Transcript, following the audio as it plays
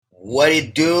What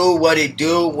it do, what it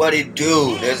do, what it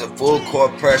do. There's a full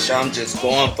court pressure. I'm just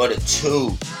going for the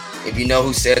two. If you know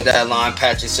who said that line,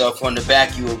 pat yourself on the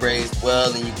back. You were raised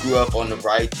well and you grew up on the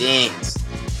right things.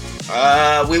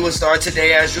 We will start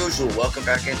today as usual. Welcome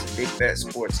back into Big Bet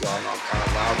Sports. Y'all know I'm kind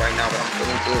of loud right now, but I'm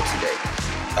feeling good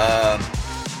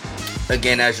today.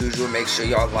 Again, as usual, make sure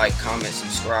y'all like, comment,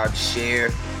 subscribe,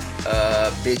 share.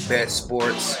 Big Bet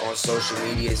Sports on social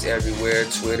medias everywhere: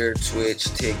 Twitter, Twitch,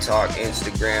 TikTok,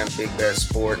 Instagram. Big Bet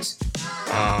Sports,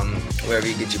 wherever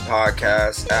you get your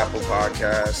podcasts, Apple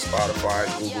Podcasts, Spotify,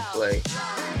 Google Play.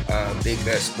 Big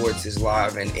Bet Sports is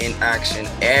live and in action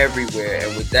everywhere.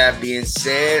 And with that being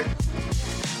said,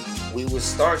 we will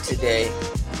start today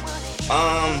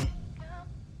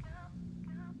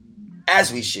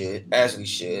as we should. I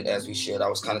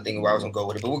was kind of thinking where I was gonna go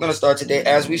with it, but we're gonna start today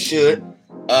as we should.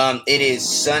 It is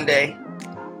Sunday,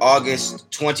 August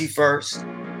 21st.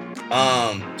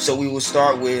 So we will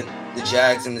start with the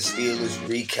Jags and the Steelers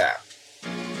recap.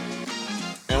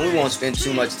 And we won't spend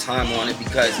too much time on it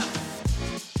because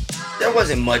there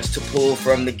wasn't much to pull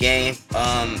from the game.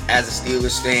 As a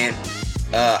Steelers fan,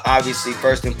 obviously,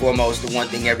 first and foremost, the one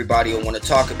thing everybody will want to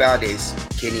talk about is,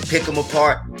 can he pick them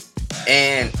apart?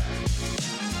 And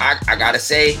I gotta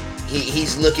say,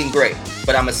 he's looking great,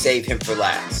 but I'm gonna save him for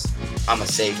last.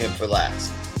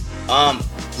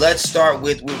 Let's start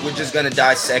with, we're just going to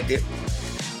dissect it.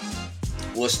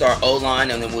 We'll start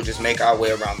O-line, and then we'll just make our way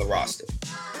around the roster.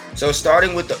 So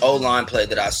starting with the O-line play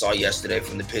that I saw yesterday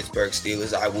from the Pittsburgh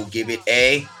Steelers, I will give it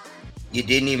A. You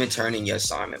didn't even turn in your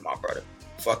assignment, my brother.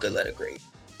 Fuck a letter grade.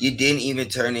 You didn't even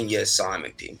turn in your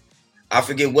assignment, P. I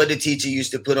forget what the teacher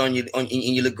used to put on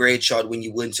your grade chart when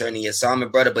you wouldn't turn in your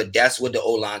assignment, brother, but that's what the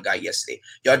O-line got yesterday.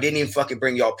 Y'all didn't even fucking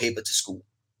bring y'all paper to school.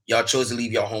 Y'all chose to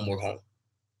leave y'all homework home.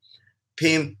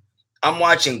 Pim, I'm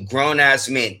watching grown-ass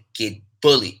men get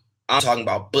bullied. I'm talking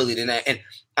about bullied. And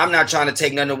I'm not trying to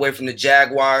take nothing away from the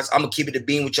Jaguars. I'm going to keep it a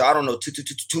bean with y'all. I don't know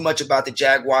too much about the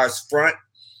Jaguars front.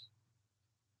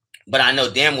 But I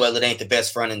know damn well it ain't the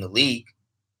best front in the league.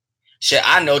 Shit,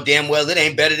 I know damn well it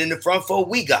ain't better than the front four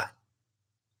we got.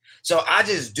 So I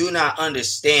just do not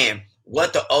understand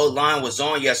what the O-line was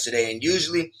on yesterday. And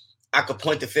usually I could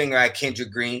point the finger at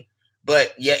Kendrick Green.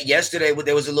 But yesterday,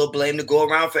 there was a little blame to go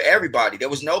around for everybody. There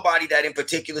was nobody that in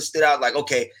particular stood out like,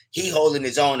 okay, he holding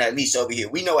his own at least over here.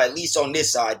 We know at least on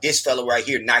this side, this fella right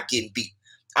here not getting beat.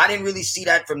 I didn't really see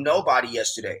that from nobody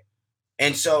yesterday.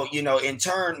 And so, in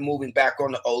turn, moving back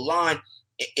on the O-line,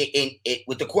 it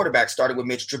with the quarterback, started with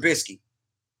Mitchell Trubisky.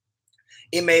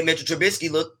 It made Mitchell Trubisky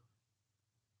look,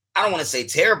 I don't want to say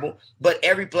terrible, but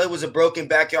every play was a broken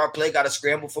backyard play. Got to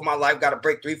scramble for my life. Got to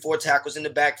break 3-4 tackles in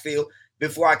the backfield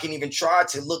before I can even try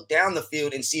to look down the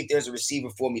field and see if there's a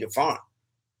receiver for me to find.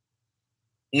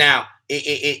 Now,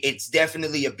 it's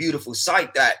definitely a beautiful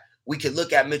sight that we could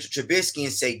look at Mitchell Trubisky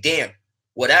and say, damn,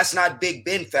 well, that's not Big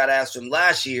Ben fat ass from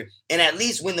last year. And at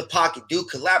least when the pocket do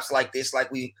collapse like this, like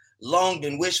we longed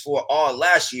and wished for all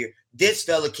last year, this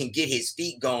fella can get his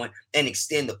feet going and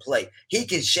extend the play. He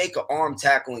can shake an arm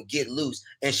tackle and get loose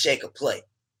and shake a play.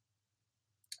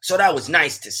 So that was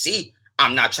nice to see.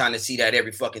 I'm not trying to see that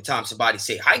every fucking time somebody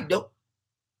say hike though.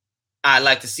 I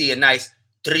like to see a nice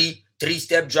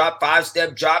three-step drop,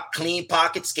 5-step drop, clean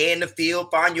pocket, scan the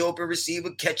field, find your open receiver,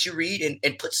 catch your read,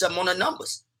 and put something on the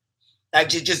numbers. Like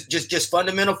just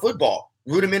fundamental football,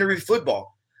 rudimentary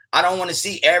football. I don't want to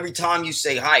see every time you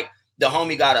say hike, the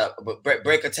homie got to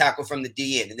break a tackle from the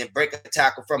DN and then break a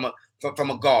tackle from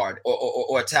a guard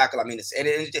or a tackle. I mean,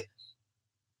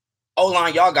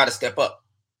 O-line, y'all got to step up.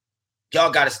 Y'all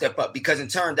got to step up, because in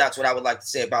turn, that's what I would like to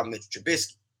say about Mitchell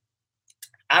Trubisky.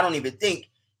 I don't even think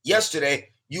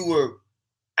yesterday you were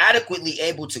adequately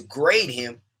able to grade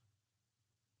him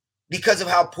because of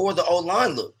how poor the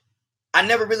O-line looked. I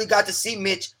never really got to see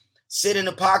Mitch sit in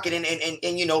the pocket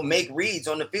and make reads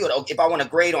on the field. If I want to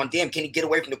grade on them, can he get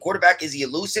away from the quarterback? Is he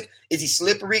elusive? Is he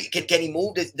slippery? Can he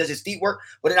move? Does his feet work?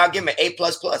 But then I'll give him an A++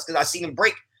 because I seen him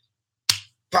break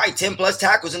probably 10 plus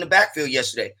tackles in the backfield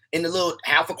yesterday in the little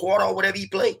half a quarter or whatever he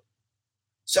played.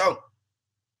 So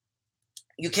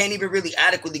you can't even really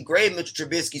adequately grade Mitchell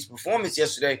Trubisky's performance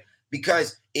yesterday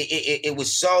because it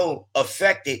was so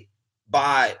affected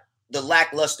by the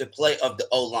lackluster play of the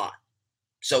O-line.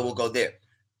 So we'll go there.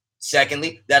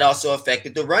 Secondly, that also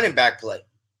affected the running back play.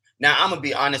 Now, I'm going to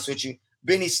be honest with you.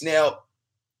 Benny Snell,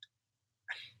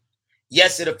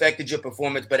 yes, it affected your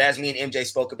performance, but as me and MJ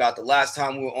spoke about the last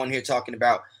time we were on here talking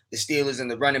about the Steelers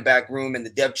and the running back room and the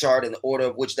depth chart and the order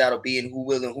of which that'll be and who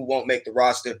will and who won't make the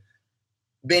roster,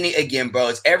 Benny, again, bro,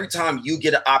 it's every time you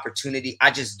get an opportunity,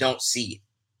 I just don't see it.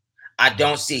 I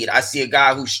don't see it. I see a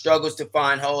guy who struggles to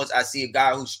find holes. I see a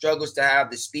guy who struggles to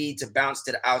have the speed to bounce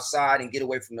to the outside and get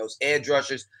away from those edge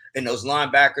rushers and those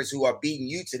linebackers who are beating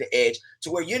you to the edge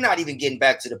to where you're not even getting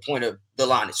back to the point of the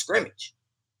line of scrimmage.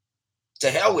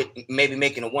 To hell with maybe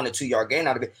making a 1 or 2 yard gain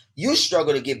out of it. You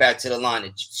struggle to get back to the line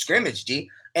of scrimmage, G.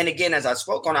 And again, as I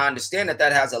spoke on, I understand that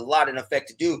has a lot in effect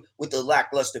to do with the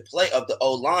lackluster play of the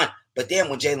O-line. But then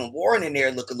when Jalen Warren in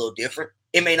there look a little different,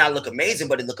 it may not look amazing,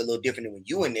 but it look a little different than when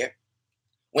you in there.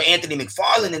 When Anthony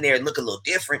McFarland in there, it look a little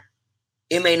different.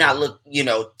 It may not look,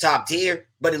 top tier,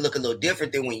 but it look a little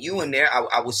different than when you in there.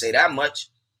 I would say that much.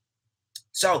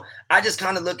 So I just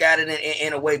kind of look at it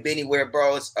in a way, Benny, where,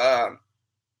 bro, it's I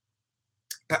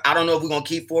don't know if we're going to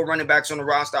keep 4 running backs on the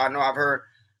roster. I know I've heard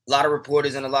a lot of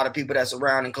reporters and a lot of people that's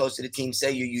around and close to the team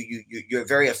say you're a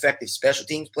very effective special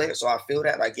teams player. So I feel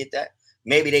that. I get that.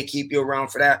 Maybe they keep you around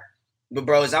for that. But,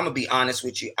 bros, I'm going to be honest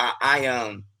with you.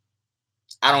 I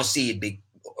don't see it big.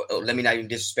 Let me not even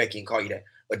disrespect you and call you that,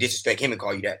 or disrespect him and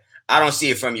call you that. I don't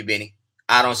see it from you, Benny.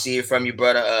 I don't see it from you,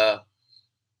 brother.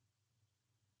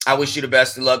 I wish you the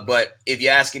best of luck, but if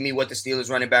you're asking me what the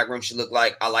Steelers running back room should look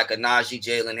like, I like a Najee,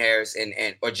 Jalen Harris,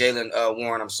 or Jalen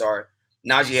Warren. I'm sorry,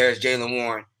 Najee Harris, Jalen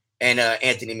Warren, and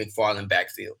Anthony McFarland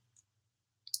backfield.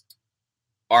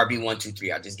 RB 1, 2,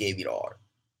 3. I just gave you the order.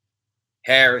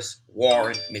 Harris,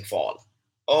 Warren, McFarland.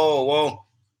 Oh, well,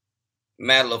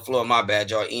 Matt LaFleur, my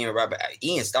bad, y'all.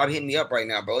 Ian, stop hitting me up right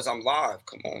now, bros. I'm live.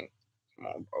 Come on,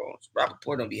 bros.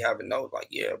 Rappaport don't be having those. Like,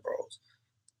 yeah, bros.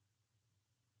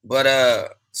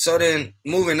 But so then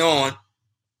moving on,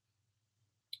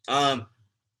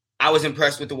 I was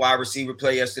impressed with the wide receiver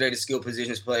play yesterday, the skill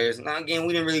positions players. Now, again,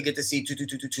 we didn't really get to see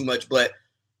too much, but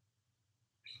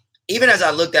even as I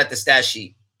looked at the stat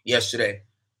sheet yesterday,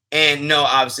 and no,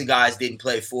 obviously guys didn't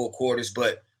play full quarters,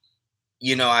 but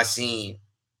I seen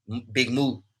Big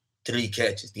Moot, 3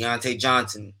 catches, Deontay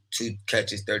Johnson, 2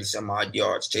 catches, 30 some odd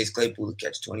yards, Chase Claypool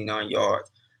catch 29 yards.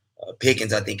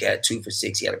 Pickens, I think, had 2 for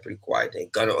 6. He had a pretty quiet day.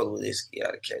 Gunnar Olszewski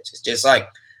had a catch. It's just like,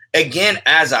 again,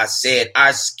 as I said,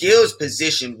 our skills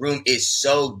position room is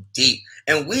so deep,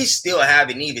 and we still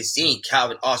haven't even seen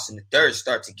Calvin Austin III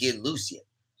start to get loose yet.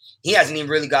 He hasn't even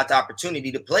really got the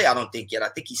opportunity to play, I don't think, yet. I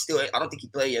don't think he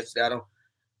played yesterday. I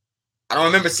don't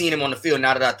remember seeing him on the field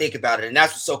now that I think about it. And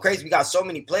that's what's so crazy. We got so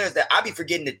many players that I be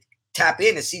forgetting to tap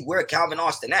in and see where Calvin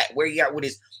Austin at, where he at with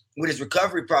his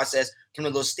recovery process from the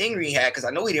little stinger he had, because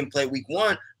I know he didn't play week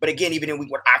 1, but again, even in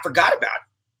week 1, I forgot about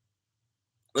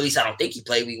it. Or at least I don't think he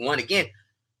played week 1 again.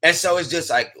 And so it's just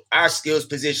like our skills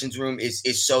positions room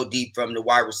is so deep from the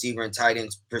wide receiver and tight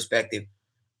ends perspective.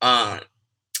 I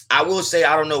will say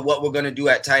I don't know what we're going to do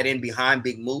at tight end behind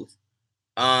Big Move.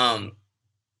 I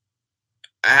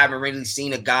haven't really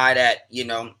seen a guy that,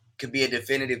 could be a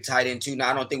definitive tight end too.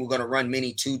 Now, I don't think we're going to run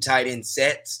many 2 tight end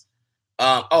sets.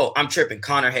 I'm tripping.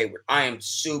 Connor Hayward. I am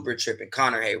super tripping.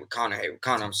 Connor Hayward. Connor,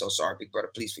 I'm so sorry, big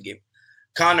brother. Please forgive me.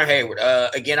 Connor Hayward.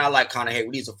 Again, I like Connor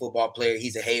Hayward. He's a football player.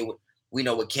 He's a Hayward. We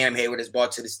know what Cam Hayward has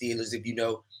brought to the Steelers. If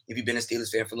you've been a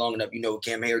Steelers fan for long enough, you know what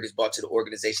Cam Hayward has brought to the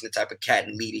organization, the type of cat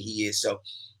and leader he is. So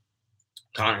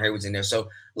Connor Hayward's in there. So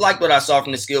like what I saw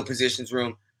from the skill positions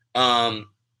room, I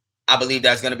believe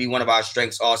that's going to be one of our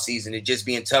strengths all season. It's just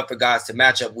being tough for guys to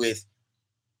match up with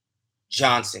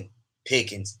Johnson,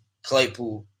 Pickens,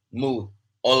 Claypool, Moore,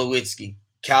 Olszewski,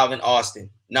 Calvin Austin,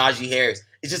 Najee Harris.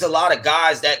 It's just a lot of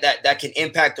guys that can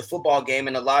impact the football game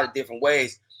in a lot of different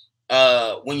ways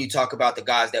when you talk about the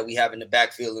guys that we have in the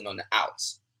backfield and on the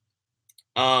outs.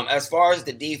 As far as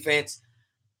the defense,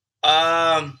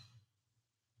 so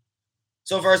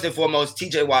first and foremost,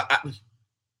 TJ Watt.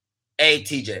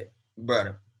 TJ,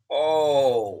 brother.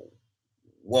 Oh,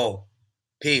 whoa.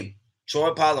 P. Troy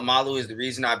Polamalu is the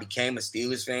reason I became a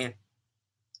Steelers fan.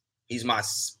 He's my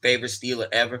favorite Steeler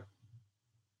ever.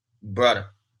 Brother,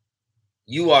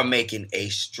 you are making a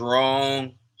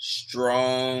strong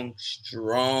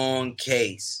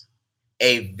case.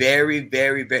 A very,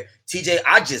 very, very. TJ,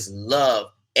 I just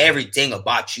love everything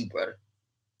about you, brother.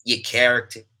 Your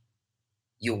character,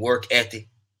 your work ethic,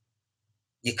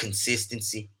 your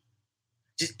consistency.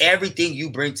 Just everything you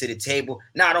bring to the table,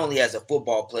 not only as a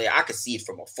football player, I could see it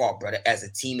from afar, brother, as a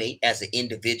teammate, as an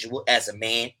individual, as a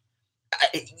man.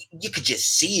 You could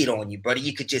just see it on you, brother.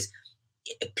 You could just,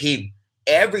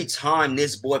 every time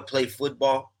this boy play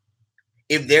football,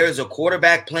 if there's a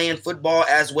quarterback playing football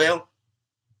as well,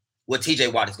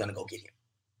 TJ Watt is going to go get him.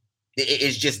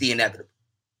 It's just the inevitable.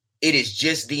 It is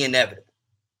just the inevitable.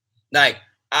 Like,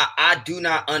 I do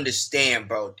not understand,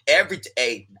 bro.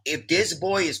 If this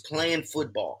boy is playing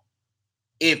football,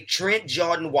 if Trent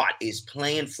Jordan Watt is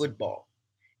playing football,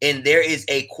 and there is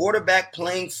a quarterback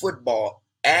playing football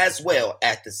as well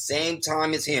at the same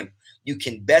time as him, you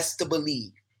can best to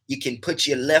believe you can put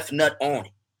your left nut on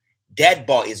it. That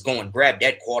ball is going to grab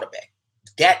that quarterback.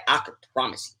 That I could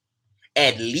promise you.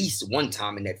 At least one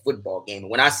time in that football game. And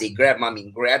when I say grab him, I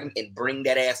mean grab him and bring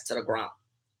that ass to the ground.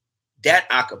 That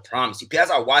I could promise you.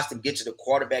 Because I watched him get to the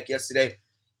quarterback yesterday,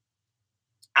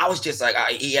 I was just like,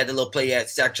 he had the little play at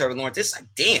sack Trevor Lawrence. It's like,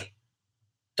 damn,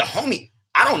 the homie,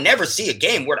 I don't never see a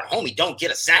game where the homie don't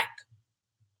get a sack.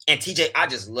 And TJ, I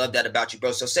just love that about you,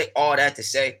 bro. So say all that to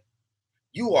say,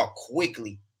 you are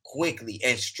quickly,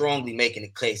 and strongly making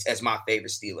a case as my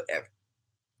favorite Steeler ever.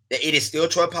 That it is still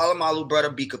Troy Polamalu, brother,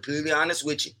 be completely honest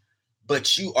with you.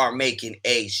 But you are making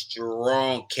a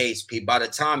strong case, P. By the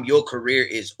time your career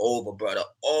is over, brother.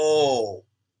 Oh,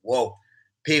 whoa.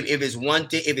 P, if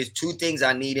it's two things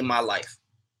I need in my life,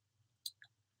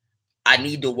 I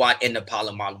need the Watt and the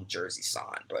Polamalu jersey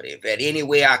signed, brother. If at any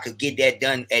way I could get that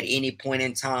done at any point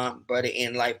in time, brother,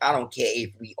 in life, I don't care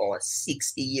if we are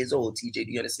 60 years old, TJ.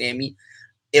 Do you understand me?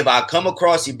 If I come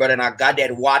across you, brother, and I got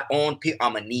that Watt on,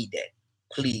 I'm going to need that.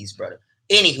 Please, brother.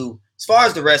 Anywho, as far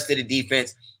as the rest of the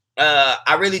defense,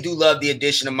 I really do love the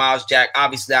addition of Miles Jack.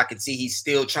 Obviously, I can see he's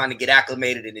still trying to get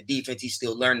acclimated in the defense. He's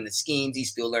still learning the schemes. He's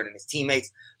still learning his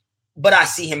teammates. But I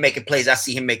see him making plays. I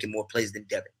see him making more plays than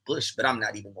Devin Bush. But I'm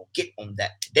not even going to get on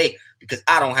that today because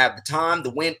I don't have the time, the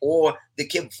win, or the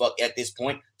give a fuck at this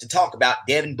point to talk about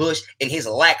Devin Bush and his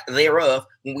lack thereof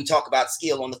when we talk about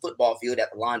skill on the football field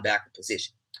at the linebacker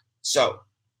position. So,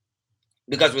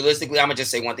 because realistically, I'm going to just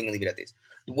say one thing and leave it at this.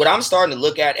 What I'm starting to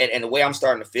look at and the way I'm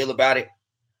starting to feel about it,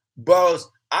 bros,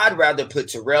 I'd rather put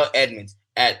Terrell Edmonds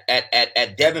at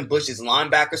Devin Bush's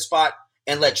linebacker spot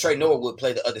and let Trey Norwood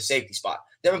play the other safety spot.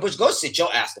 Devin Bush, go sit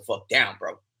your ass the fuck down,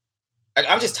 bro. Like,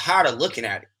 I'm just tired of looking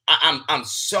at it. I'm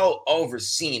so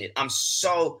overseeing it. I'm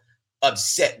so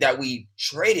upset that we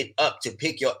traded up to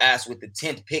pick your ass with the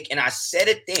 10th pick. And I said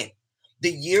it then.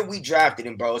 The year we drafted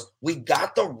him, bros, we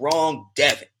got the wrong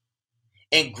Devin.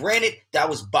 And granted, that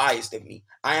was biased of me.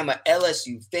 I am a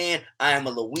LSU fan. I am a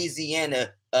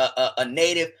Louisiana a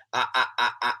native.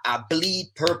 I bleed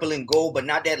purple and gold, but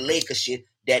not that Laker shit,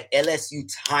 that LSU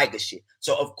Tiger shit.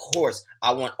 So, of course,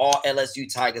 I want all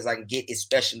LSU Tigers I can get,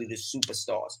 especially the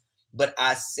superstars. But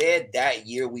I said that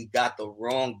year we got the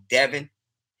wrong Devin.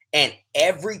 And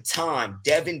every time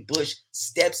Devin Bush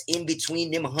steps in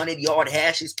between them 100-yard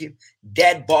hashes,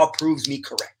 that ball proves me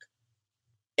correct.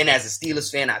 And as a Steelers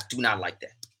fan, I do not like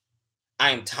that.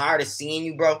 I am tired of seeing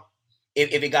you, bro.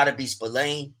 If it got to be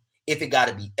Spillane, if it got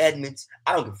to be Edmonds,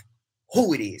 I don't give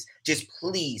who it is. Just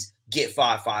please get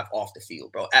 5-5 off the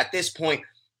field, bro. At this point,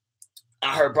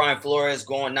 I heard Brian Flores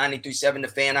going 93.7 the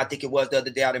fan, I think it was the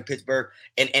other day out in Pittsburgh,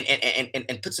 and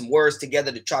put some words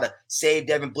together to try to save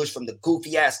Devin Bush from the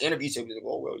goofy-ass interview. So like,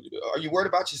 oh, well, are you worried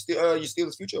about your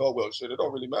Steelers' future? Oh, well, shit, it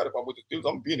don't really matter if I'm with the Steelers.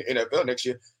 I'm going to be in the NFL next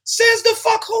year. Says the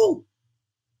fuck who?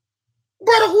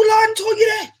 Brother, who lied and told you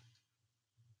that?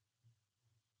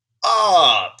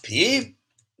 P,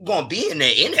 going to be in the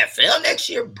NFL next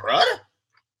year, brother?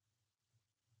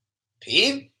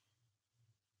 P,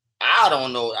 I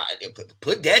don't know.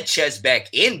 Put that chest back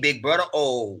in, big brother.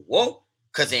 Oh, whoa.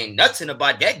 Because ain't nothing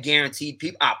about that guaranteed,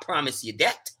 people. I promise you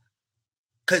that.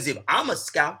 Because if I'm a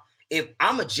scout, if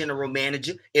I'm a general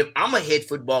manager, if I'm a head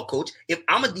football coach, if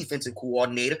I'm a defensive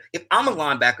coordinator, if I'm a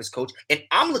linebackers coach, and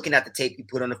I'm looking at the tape you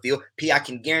put on the field, P, I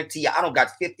can guarantee you I don't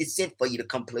got 50 cents for you to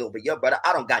come play over here, brother.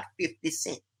 I don't got 50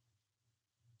 cents.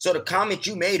 So the comment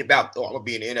you made about, I'm going to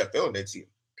be in the NFL next year,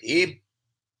 P,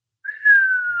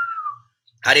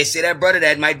 how they say that, brother,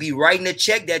 that might be writing a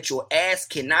check that your ass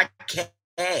cannot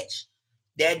cash.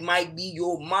 That might be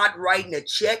your mod writing a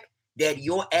check that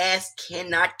your ass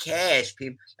cannot cash,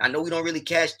 people. I know we don't really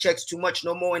cash checks too much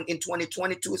no more in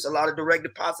 2022. It's a lot of direct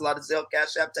deposits, a lot of Zelle,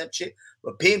 Cash App type shit.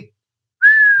 But, Pim,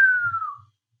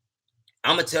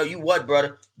 I'm going to tell you what,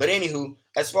 brother. But anywho,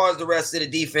 as far as the rest of the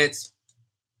defense,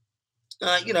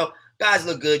 guys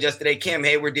look good yesterday. Cam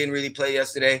Hayward didn't really play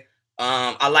yesterday.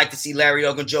 I like to see Larry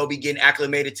Ogunjobi getting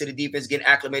acclimated to the defense, getting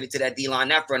acclimated to that D-line.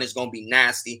 That front is going to be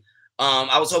nasty.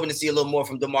 I was hoping to see a little more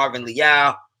from DeMarvin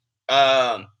Leal.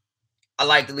 I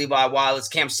like the Levi Wallace.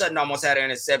 Cam Sutton almost had an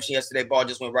interception yesterday. Ball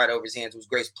just went right over his hands. It was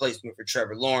great placement for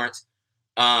Trevor Lawrence.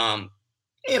 Not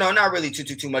really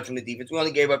too much from the defense. We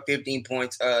only gave up 15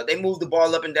 points. They moved the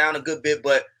ball up and down a good bit,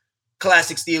 but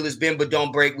classic Steelers, bend but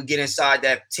don't break. We get inside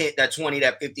that 10, that 20,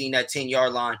 that 15, that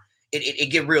 10-yard line.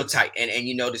 It get real tight. And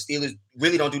the Steelers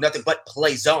really don't do nothing but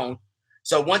play zone.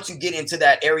 So once you get into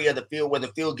that area of the field where the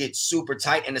field gets super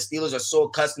tight and the Steelers are so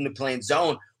accustomed to playing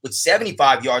zone with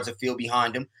 75 yards of field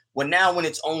behind them, when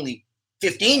it's only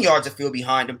 15 yards of field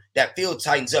behind him, that field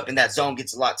tightens up and that zone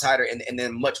gets a lot tighter and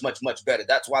then much, much, much better.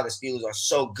 That's why the Steelers are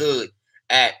so good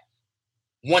at,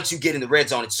 once you get in the red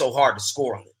zone, it's so hard to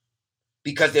score on them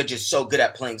because they're just so good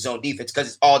at playing zone defense because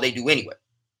it's all they do anyway.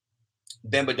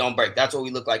 Bend but don't break. That's what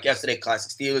we looked like yesterday.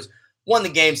 Classic Steelers won the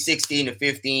game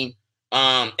 16-15.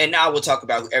 And now we'll talk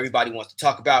about who everybody wants to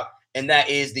talk about, and that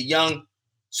is the young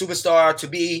superstar to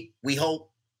be, we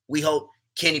hope,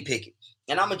 Kenny Pickett.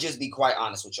 And I'm going to just be quite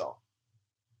honest with y'all.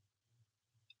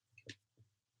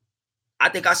 I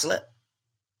think I slept.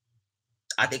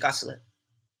 I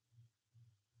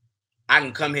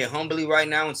can come here humbly right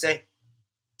now and say,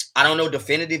 I don't know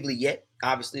definitively yet.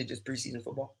 Obviously, it's just preseason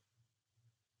football.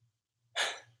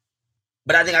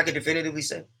 But I think I could definitively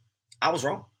say I was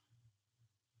wrong.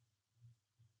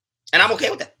 And I'm okay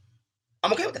with that.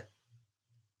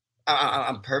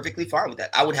 I'm perfectly fine with that.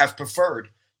 I would have preferred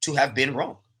to have been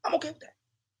wrong. I'm okay with that.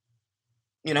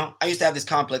 You know, I used to have this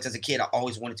complex as a kid. I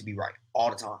always wanted to be right all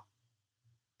the time.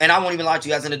 And I won't even lie to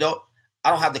you, as an adult, I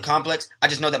don't have the complex. I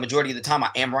just know that majority of the time I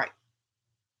am right.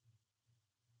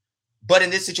 But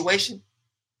in this situation,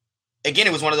 again,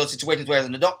 it was one of those situations where as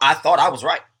an adult, I thought I was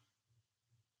right.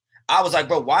 I was like,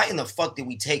 bro, why in the fuck did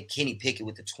we take Kenny Pickett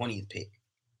with the 20th pick?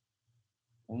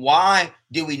 Why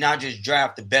did we not just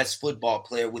draft the best football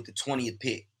player with the 20th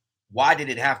pick? Why did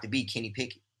it have to be Kenny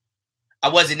Pickett? I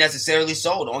wasn't necessarily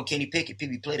sold on Kenny Pickett.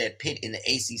 People played at Pitt in the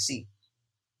ACC.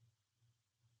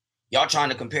 Y'all trying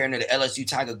to compare him to the LSU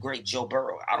Tiger great Joe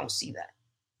Burrow. I don't see that.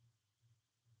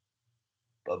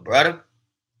 But, brother,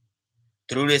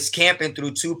 through this camp and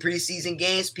through 2 preseason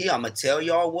games, I'm going to tell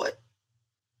y'all what.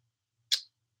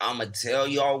 I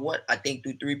think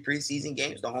through 3 preseason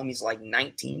games, the homie's like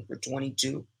 19 for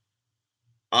 22.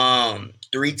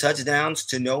 3 touchdowns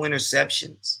to no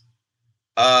interceptions.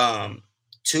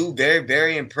 2 very,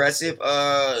 very impressive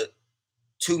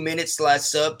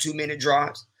 2-minute/sub 2-minute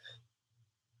drives.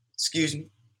 Excuse me.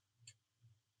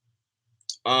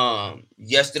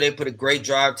 Yesterday put a great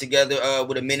drive together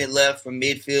with a minute left from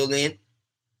midfield in.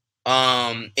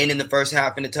 And in the first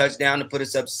half in the touchdown to put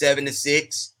us up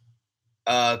 7-6.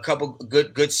 A couple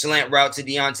good slant route to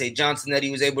Deontay Johnson that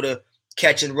he was able to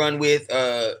catch and run with.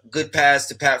 Good pass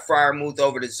to Pat Freiermuth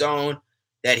over the zone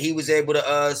that he was able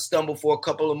to stumble for a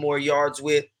couple of more yards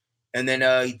with. And then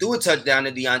he threw a touchdown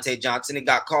to Deontay Johnson and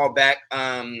got called back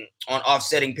on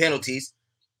offsetting penalties.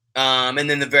 And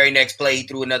then the very next play, he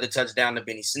threw another touchdown to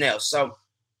Benny Snell. So,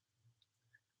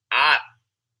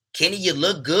 Kenny, you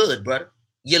look good, brother.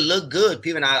 You look good,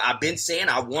 people. And I've been saying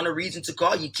I want a reason to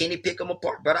call you Kenny Pick 'em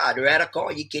apart, brother. I'd rather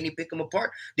call you Kenny Pick 'em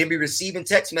apart than be receiving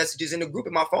text messages in the group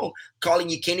in my phone calling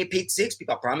you Kenny Pick 6,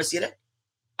 people. I promise you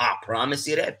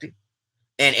that. People.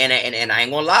 And I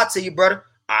ain't gonna lie to you, brother.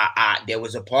 There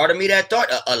was a part of me that thought,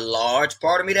 a large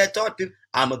part of me that thought, people,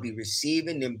 I'm gonna be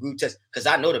receiving them group texts because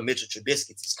I know the Mitchell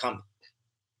Trubisky's is coming.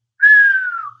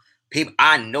 People,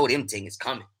 I know them thing is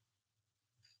coming.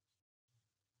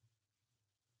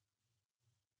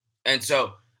 And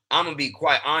so I'm gonna be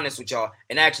quite honest with y'all.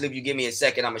 And actually, if you give me a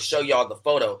second, I'm gonna show y'all the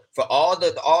photo for all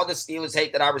the Steelers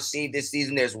hate that I received this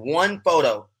season. There's one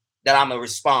photo that I'm gonna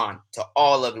respond to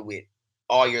all of it with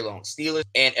all year long. Steelers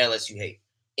and LSU hate.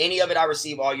 Any of it I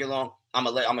receive all year long, I'm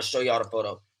gonna show y'all the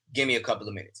photo. Give me a couple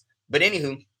of minutes. But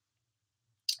anywho,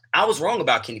 I was wrong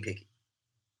about Kenny Pickett.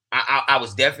 I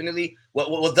was definitely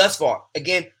well thus far.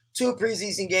 Again, 2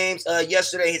 preseason games.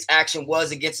 Yesterday his action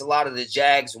was against a lot of the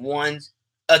Jags ones.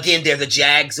 Again, they're the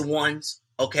Jags ones,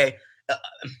 okay?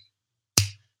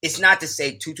 It's not to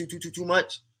say too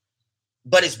much,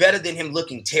 but it's better than him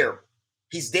looking terrible.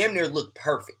 He's damn near looked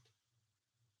perfect.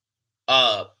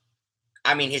 I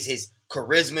mean, his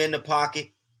charisma in the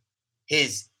pocket,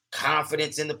 his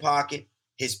confidence in the pocket,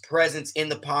 his presence in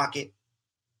the pocket,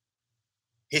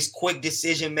 his quick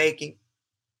decision-making,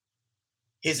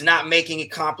 his not making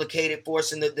it complicated,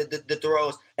 forcing the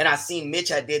throws. And I seen Mitch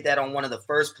had did that on one of the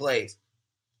first plays.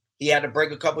 He had to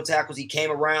break a couple tackles. He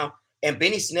came around, and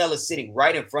Benny Snell is sitting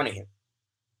right in front of him.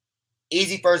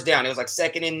 Easy first down. It was like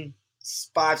 2nd and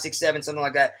 5, 6, 7, something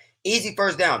like that. Easy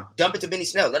first down. Dump it to Benny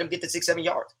Snell. Let him get to 6, 7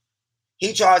 yards.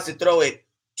 He tries to throw it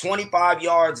 25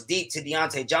 yards deep to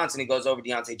Deontay Johnson. It goes over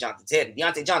Deontay Johnson's head. And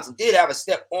Deontay Johnson did have a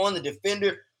step on the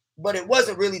defender, but it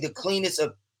wasn't really the cleanest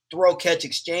of throw-catch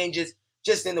exchanges,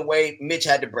 just in the way Mitch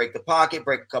had to break the pocket,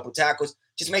 break a couple tackles.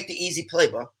 Just make the easy play,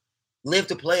 bro. Live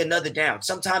to play another down.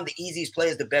 Sometimes the easiest play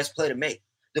is the best play to make.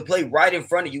 The play right in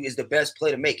front of you is the best play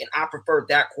to make, and I prefer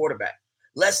that quarterback.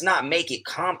 Let's not make it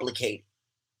complicated.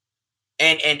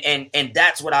 And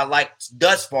that's what I like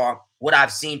thus far, what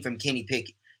I've seen from Kenny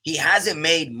Pickett. He hasn't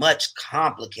made much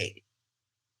complicated.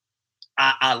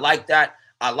 I like that.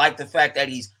 I like the fact that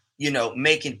he's,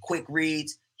 making quick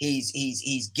reads.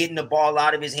 He's getting the ball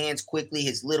out of his hands quickly.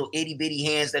 His little itty bitty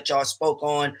hands that y'all spoke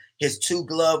on. His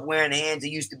 2-glove wearing hands.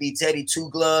 It used to be Teddy 2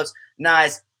 gloves. Now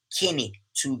it's Kenny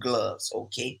 2 gloves.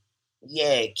 Okay,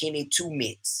 yeah, Kenny 2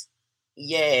 mitts.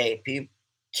 Yeah, people.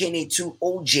 Kenny 2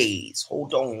 OJs.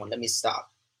 Hold on, let me stop.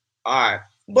 All right,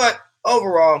 but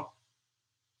overall,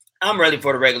 I'm ready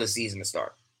for the regular season to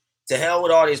start. To hell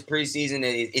with all this preseason.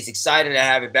 It's exciting to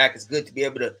have it back. It's good to be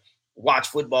able to watch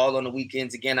football on the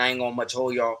weekends. Again, I ain't gonna much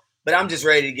hold y'all, but I'm just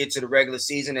ready to get to the regular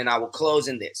season, and I will close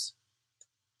in this.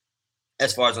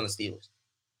 As far as on the Steelers,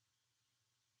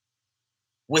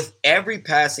 with every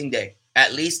passing day,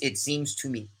 at least it seems to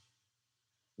me,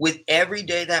 with every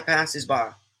day that passes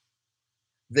by,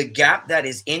 the gap that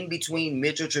is in between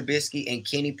Mitchell Trubisky and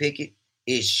Kenny Pickett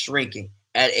is shrinking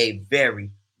at a very,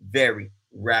 very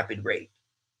rapid rate.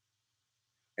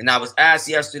 And I was asked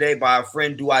yesterday by a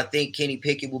friend, do I think Kenny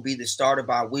Pickett will be the starter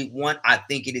by week 1? I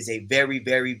think it is a very,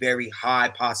 very, very high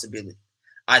possibility.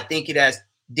 I think it has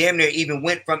damn near even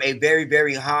went from a very,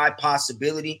 very high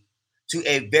possibility to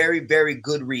a very, very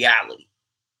good reality.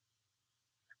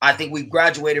 I think we've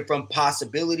graduated from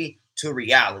possibility to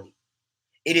reality.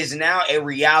 It is now a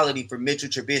reality for Mitchell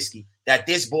Trubisky that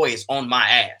this boy is on my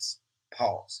ass.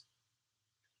 Pause.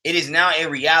 It is now a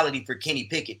reality for Kenny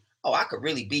Pickett. Oh, I could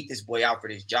really beat this boy out for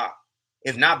this job.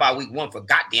 If not by week 1, for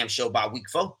goddamn show by week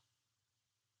 4.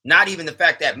 Not even the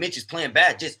fact that Mitch is playing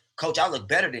bad. Just, coach, I look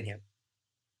better than him.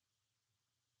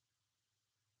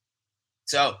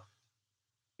 So,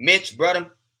 Mitch, brother,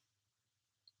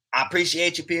 I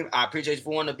appreciate you, Pim. I appreciate you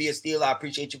for wanting to be a Steeler. I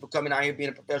appreciate you for coming out here, being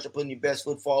a professional, putting your best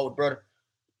foot forward, brother.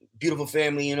 Beautiful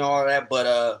family and all that,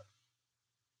 but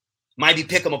might be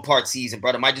pick them apart season,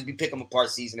 brother. Might just be pick them apart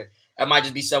season. That might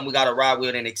just be something we got to ride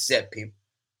with and accept, people.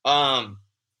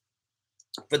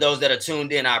 For those that are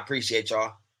tuned in, I appreciate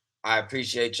y'all.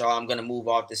 I'm going to move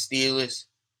off the Steelers.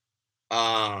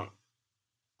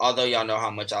 Although y'all know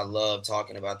how much I love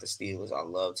talking about the Steelers.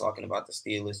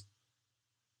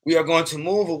 We are going to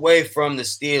move away from the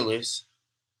Steelers,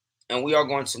 and we are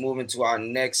going to move into our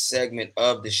next segment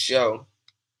of the show.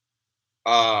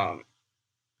 And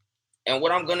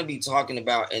what I'm going to be talking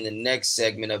about in the next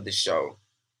segment of the show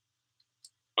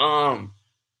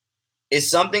is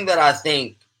something that I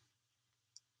think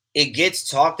it gets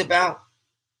talked about,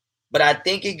 but I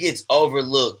think it gets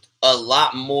overlooked a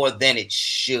lot more than it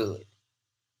should.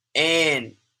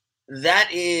 And that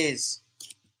is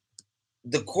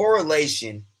the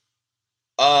correlation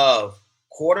of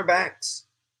quarterbacks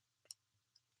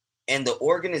and the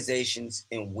organizations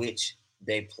in which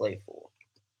they play for.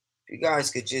 If you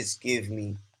guys could just give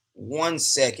me 1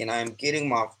 second, I'm getting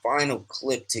my final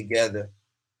clip together.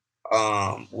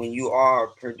 When you are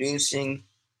producing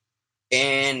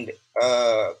and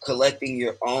collecting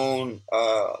your own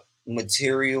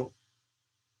material,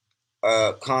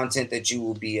 content that you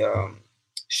will be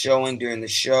showing during the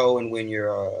show, and when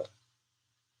you're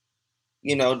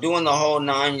doing the whole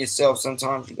 9 yourself,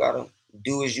 sometimes you gotta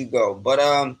do as you go.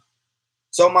 But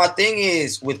so my thing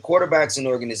is with quarterbacks and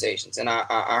organizations, and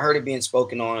I heard it being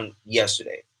spoken on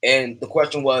yesterday, and the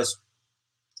question was,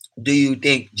 do you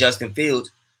think Justin Fields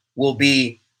will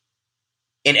be,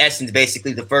 in essence,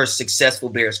 basically the first successful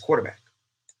Bears quarterback?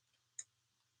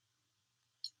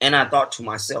 And I thought to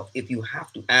myself, if you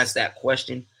have to ask that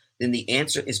question, then the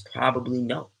answer is probably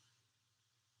no.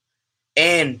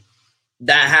 And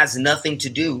that has nothing to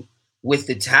do with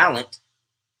the talent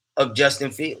of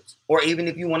Justin Fields, or even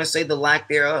if you want to say the lack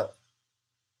thereof.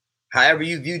 However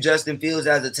you view Justin Fields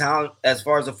as a talent, as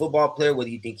far as a football player, whether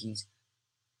you think he's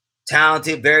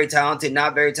talented, very talented,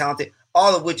 not very talented,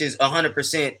 all of which is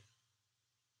 100%.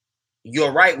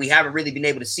 You're right. We haven't really been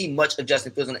able to see much of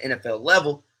Justin Fields on the NFL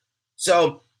level.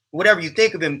 So whatever you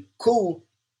think of him, cool.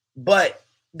 But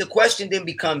the question then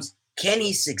becomes, can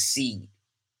he succeed?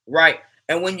 Right.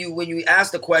 And when you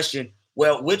ask the question,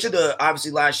 well, which of the,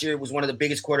 obviously last year was one of the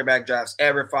biggest quarterback drafts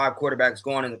ever, 5 quarterbacks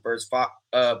going in the first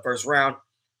round. I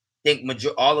think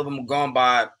all of them were gone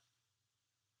by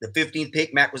the 15th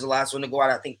pick. Mac was the last one to go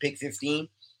out, I think, pick 15.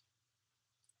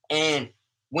 And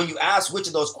when you ask which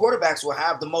of those quarterbacks will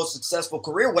have the most successful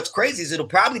career, what's crazy is it'll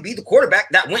probably be the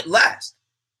quarterback that went last.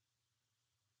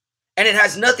 And it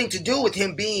has nothing to do with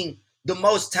him being the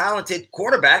most talented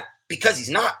quarterback, because he's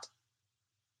not.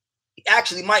 He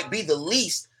actually might be the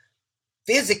least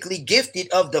physically gifted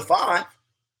of the 5.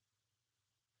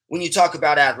 When you talk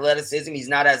about athleticism, he's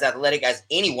not as athletic as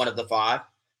any one of the 5,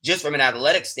 just from an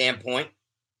athletic standpoint.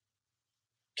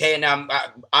 Okay, and now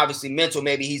obviously mental,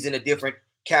 maybe he's in a different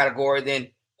category than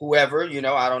whoever,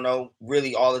 I don't know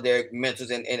really all of their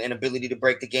mentals and ability to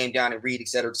break the game down and read, et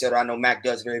cetera, et cetera. I know Mac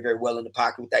does very, very well in the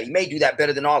pocket with that. He may do that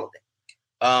better than all of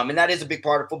them. And that is a big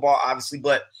part of football, obviously,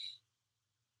 but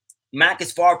Mac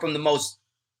is far from the most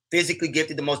physically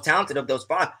gifted, the most talented of those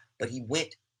five, but he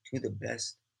went to the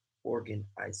best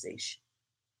organization.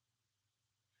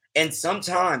 And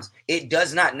sometimes it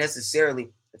does not necessarily,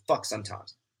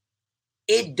 sometimes.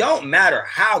 It don't matter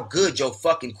how good your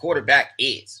fucking quarterback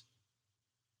is.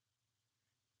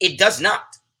 It does not.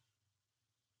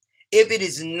 If it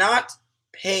is not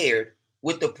paired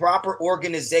with the proper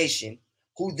organization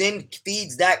who then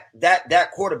feeds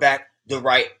that quarterback the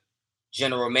right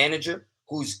general manager,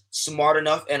 who's smart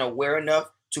enough and aware enough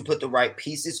to put the right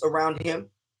pieces around him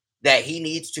that he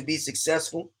needs to be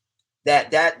successful,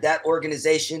 that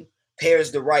organization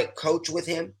pairs the right coach with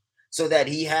him so that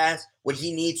he has what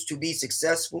he needs to be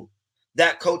successful.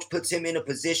 That coach puts him in a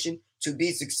position to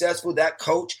be successful. That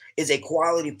coach is a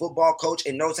quality football coach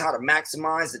and knows how to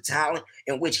maximize the talent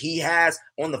in which he has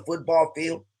on the football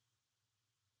field.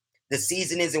 The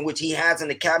seasonings in which he has in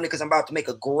the cabinet, because I'm about to make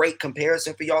a great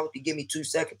comparison for y'all if you give me 2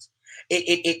 seconds.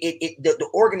 The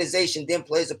organization then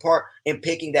plays a part in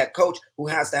picking that coach who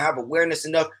has to have awareness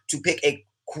enough to pick a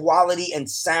quality and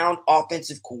sound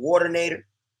offensive coordinator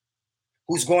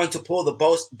who's going to pull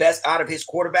the best out of his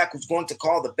quarterback, who's going to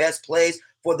call the best plays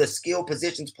for the skill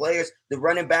positions players, the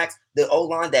running backs, the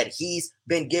O-line that he's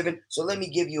been given. So let me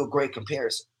give you a great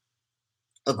comparison,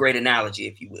 a great analogy,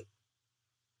 if you will.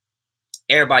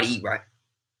 Everybody eat, right?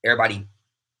 Everybody eat.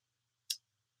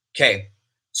 Okay,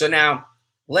 so now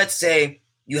let's say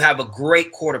you have a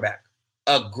great quarterback.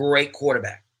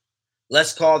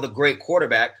 Let's call the great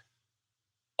quarterback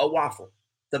a waffle,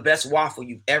 the best waffle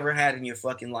you've ever had in your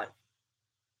fucking life.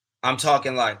 I'm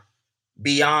talking like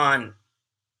beyond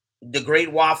the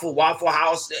great Waffle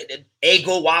House, the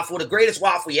Eggo waffle, the greatest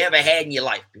waffle you ever had in your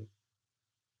life. Dude.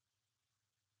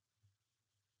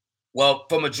 Well,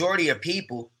 for majority of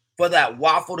people, for that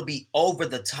waffle to be over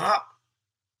the top,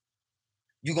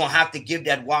 you're going to have to give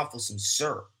that waffle some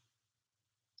syrup.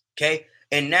 Okay?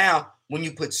 And now, when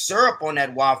you put syrup on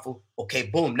that waffle, okay,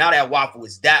 boom, now that waffle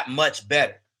is that much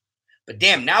better. But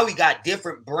damn, now we got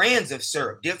different brands of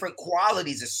syrup, different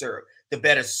qualities of syrup. The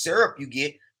better syrup you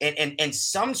get, and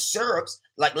some syrups,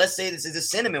 like let's say this is a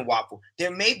cinnamon waffle, there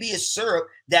may be a syrup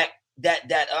that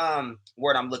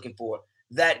word I'm looking for,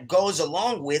 that goes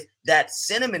along with that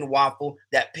cinnamon waffle,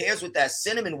 that pairs with that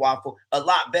cinnamon waffle a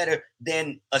lot better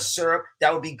than a syrup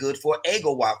that would be good for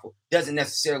Eggo waffle. Doesn't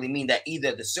necessarily mean that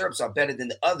either the syrups are better than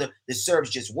the other. The syrups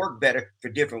just work better for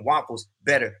different waffles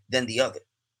better than the other.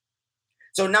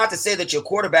 So not to say that your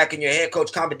quarterback and your head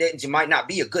coach combination might not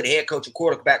be a good head coach and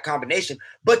quarterback combination,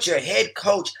 but your head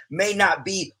coach may not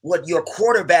be what your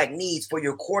quarterback needs for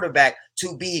your quarterback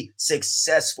to be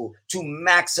successful, to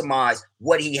maximize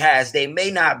what he has. They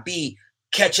may not be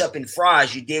ketchup and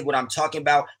fries. You dig what I'm talking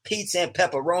about? Pizza and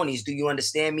pepperonis. Do you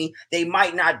understand me? They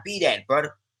might not be that,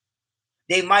 brother.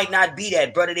 They might not be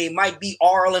that, brother. They might be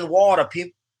oil and water,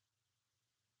 people.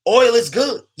 Oil is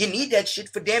good. You need that shit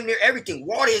for damn near everything.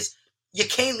 Water is... You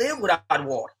can't live without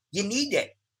water. You need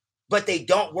that. But they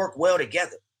don't work well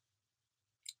together.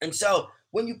 And so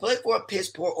when you play for a piss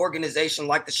poor organization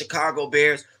like the Chicago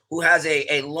Bears, who has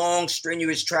a long,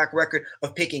 strenuous track record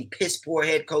of picking piss poor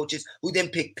head coaches, who then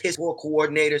pick piss poor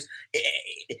coordinators,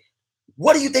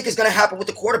 what do you think is going to happen with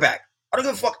the quarterback? I don't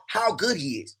give a fuck how good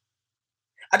he is.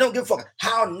 I don't give a fuck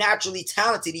how naturally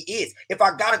talented he is. If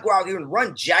I got to go out here and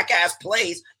run jackass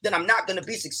plays, then I'm not going to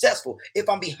be successful. If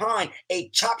I'm behind a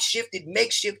chop-shifted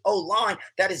makeshift O-line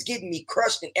that is getting me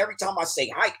crushed, and every time I say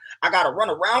hike, I got to run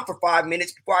around for 5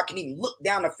 minutes before I can even look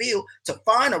down the field to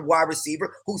find a wide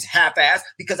receiver who's half-assed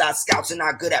because our scouts are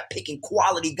not good at picking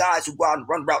quality guys who go out and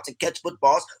run routes and catch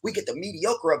footballs. We get the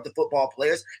mediocre of the football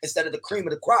players instead of the cream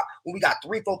of the crop. When we got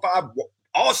 3, 4, 5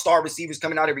 all-star receivers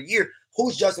coming out every year,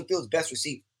 who's Justin Fields' best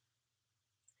receiver?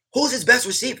 Who's his best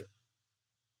receiver?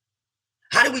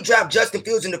 How did we draft Justin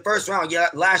Fields in the first round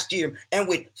last year? And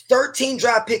with 13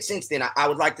 draft picks since then, I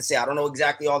would like to say, I don't know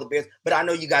exactly all the Bears, but I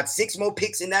know you got 6 more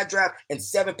picks in that draft and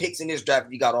 7 picks in this draft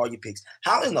if you got all your picks.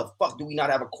 How in the fuck do we not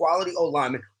have a quality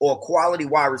O-lineman or a quality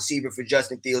wide receiver for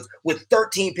Justin Fields with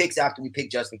 13 picks after we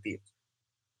picked Justin Fields?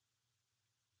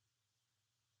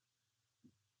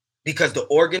 Because the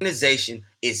organization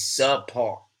is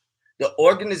subpar. The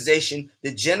organization,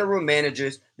 the general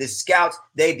managers, the scouts,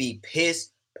 they be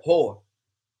piss poor.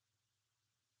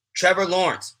 Trevor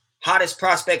Lawrence, hottest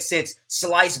prospect since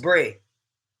sliced bread.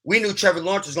 We knew Trevor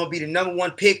Lawrence was going to be the number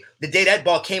 1 pick the day that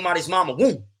ball came out his mama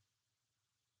womb.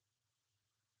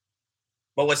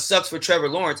 But what sucks for Trevor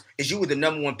Lawrence is you were the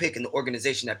number one pick in the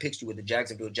organization that picked you with the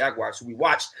Jacksonville Jaguars, who we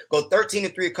watched go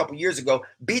 13-3 a couple years ago,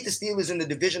 beat the Steelers in the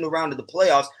divisional round of the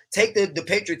playoffs, take the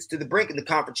Patriots to the brink in the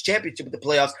conference championship of the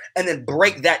playoffs, and then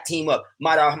break that team up.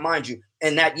 Might I mind you,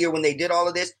 and that year when they did all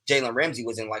of this, Jalen Ramsey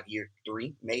was in like year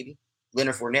 3, maybe.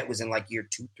 Leonard Fournette was in like year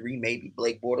 2, 3, maybe.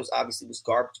 Blake Bortles obviously was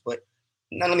garbage, but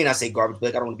now, let me not say garbage,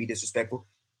 Blake. I don't want to be disrespectful.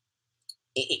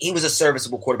 He was a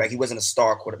serviceable quarterback. He wasn't a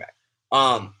star quarterback.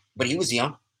 But he was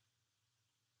young.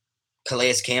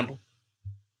 Calais Campbell,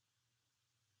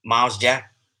 Miles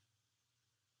Jack,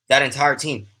 that entire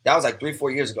team. That was like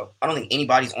 3-4 years ago. I don't think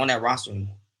anybody's on that roster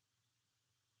anymore.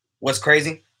 What's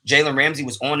crazy? Jalen Ramsey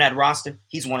was on that roster.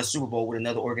 He's won a Super Bowl with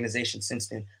another organization since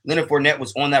then. Leonard Fournette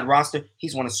was on that roster.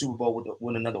 He's won a Super Bowl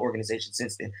with another organization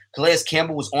since then. Calais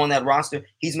Campbell was on that roster.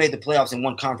 He's made the playoffs and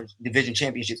won conference division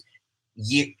championships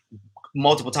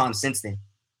multiple times since then.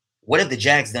 What have the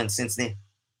Jags done since then?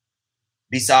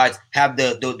 Besides have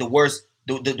the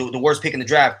worst pick in the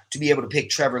draft to be able to pick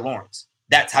Trevor Lawrence.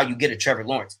 That's how you get a Trevor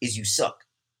Lawrence, is you suck.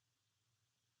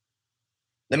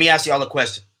 Let me ask y'all a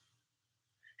question.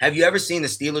 Have you ever seen the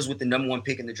Steelers with the number one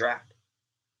pick in the draft?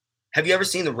 Have you ever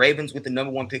seen the Ravens with the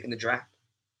number one pick in the draft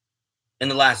in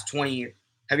the last 20 years?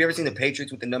 Have you ever seen the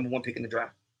Patriots with the number one pick in the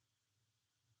draft?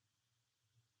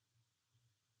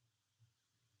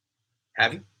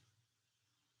 Have you?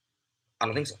 I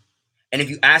don't think so. And if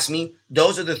you ask me,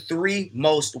 those are the 3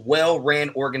 most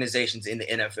well-ran organizations in the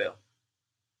NFL.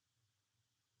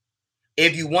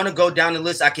 If you want to go down the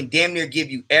list, I can damn near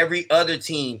give you every other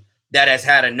team that has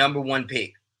had a number one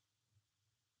pick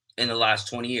in the last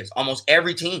 20 years. Almost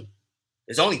every team.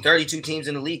 There's only 32 teams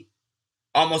in the league.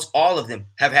 Almost all of them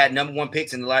have had number one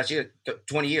picks in the last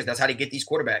 20 years. That's how they get these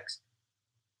quarterbacks.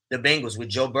 The Bengals with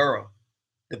Joe Burrow.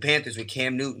 The Panthers with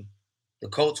Cam Newton. The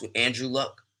Colts with Andrew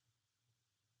Luck.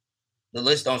 The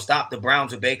list don't stop. The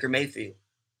Browns with Baker Mayfield.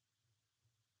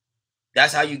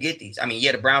 That's how you get these. I mean,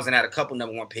 yeah, the Browns had a couple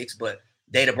number one picks, but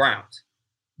they the Browns.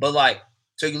 But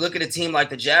so you look at a team like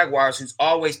the Jaguars, who's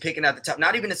always picking at the top,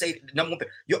 not even to say number one pick,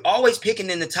 you're always picking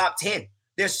in the top 10.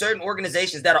 There's certain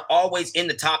organizations that are always in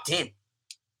the top 10.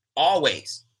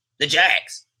 Always. The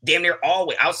Jags, damn near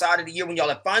always. Outside of the year when y'all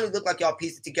have finally looked like y'all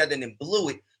pieced it together and then blew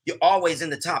it, you're always in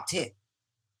the top 10.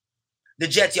 The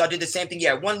Jets, y'all did the same thing.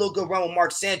 Yeah, one little good run with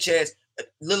Mark Sanchez a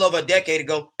little over a decade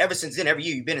ago. Ever since then, every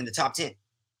year you've been in the top 10.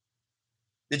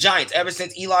 The Giants, ever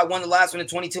since Eli won the last one in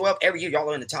 2012, every year y'all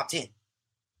are in the top 10.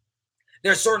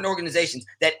 There are certain organizations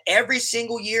that every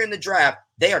single year in the draft,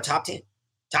 they are top 10.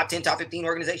 Top 10, top 15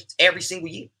 organizations every single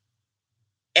year.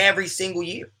 Every single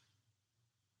year.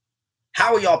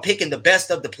 How are y'all picking the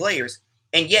best of the players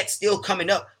and yet still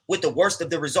coming up with the worst of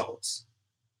the results?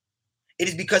 It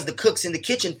is because the cooks in the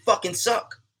kitchen fucking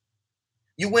suck.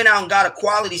 You went out and got a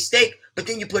quality steak, but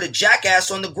then you put a jackass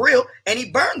on the grill and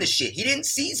he burned the shit. He didn't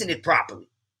season it properly.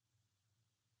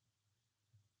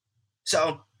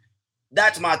 So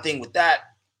that's my thing with that.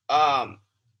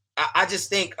 I just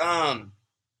think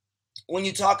when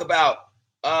you talk about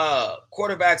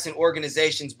quarterbacks and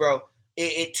organizations, bro,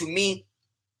 it to me,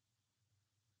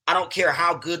 I don't care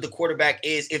how good the quarterback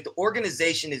is. If the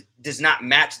organization does not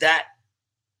match that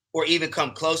or even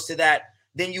come close to that,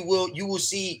 then you will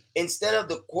see, instead of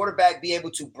the quarterback be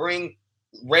able to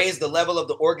raise the level of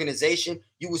the organization,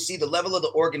 you will see the level of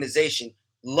the organization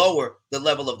lower the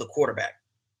level of the quarterback.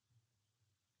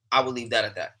 I will leave that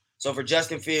at that. So for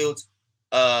Justin Fields,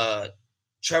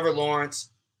 Trevor Lawrence,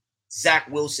 Zach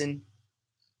Wilson,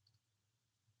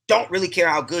 don't really care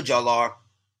how good y'all are.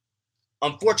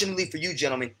 Unfortunately for you,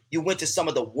 gentlemen, you went to some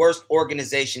of the worst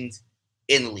organizations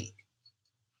in the league.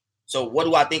 So what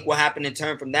do I think will happen in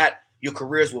turn from that? Your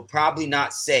careers will probably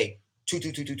not say too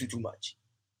much.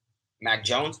 Mac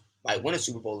Jones might win a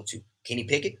Super Bowl or 2. Kenny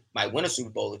Pickett might win a Super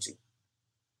Bowl or 2.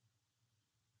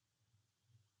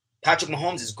 Patrick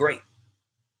Mahomes is great.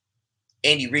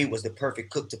 Andy Reid was the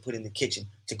perfect cook to put in the kitchen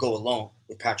to go along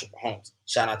with Patrick Mahomes.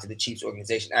 Shout out to the Chiefs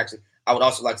organization. Actually, I would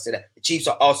also like to say that the Chiefs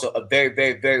are also a very,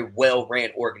 very, very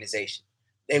well-ran organization.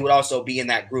 They would also be in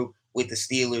that group with the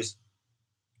Steelers,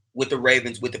 with the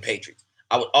Ravens, with the Patriots.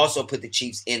 I would also put the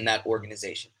Chiefs in that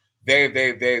organization. Very,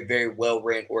 very, very, very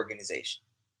well-ran organization.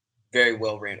 Very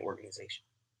well-ran organization.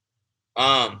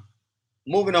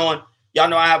 Moving on. Y'all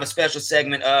know I have a special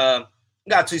segment.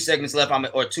 Got 2 segments left,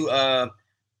 or 2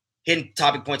 hidden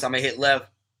topic points I'm gonna hit left.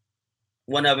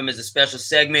 One of them is a special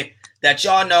segment that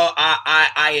y'all know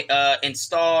I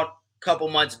installed a couple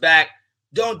months back.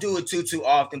 Don't do it too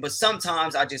often, but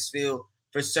sometimes I just feel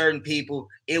for certain people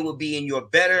it would be in your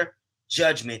better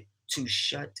judgment to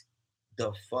shut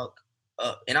the fuck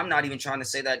up. And I'm not even trying to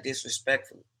say that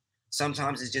disrespectfully.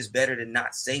 Sometimes it's just better to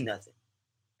not say nothing.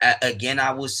 Again,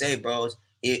 I will say, bros,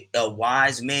 a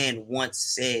wise man once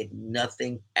said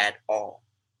nothing at all.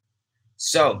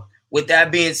 So, with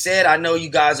that being said, I know you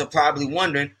guys are probably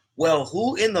wondering, well,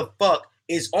 who in the fuck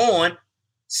is on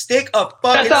Stick a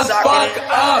Fucking Shut the Sock fuck in it?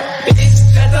 up,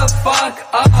 bitch. Shut the fuck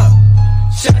up.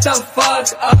 Shut the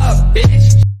fuck up,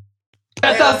 bitch.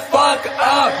 Shut the fuck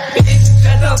up, bitch.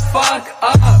 Shut the fuck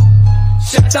up.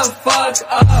 Shut the fuck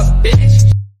up,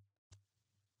 bitch.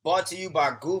 Brought to you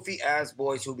by goofy ass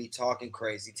boys who be talking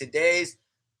crazy. Today's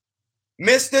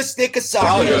Mr. Stick a Sock.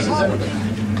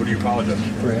 What do you apologize?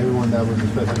 For everyone that was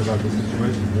affected about the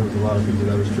situation, there was a lot of people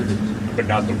that was triggered. But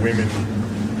not the women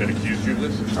that accused you of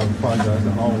this? I apologize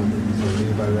to all women. So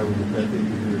anybody that was affected,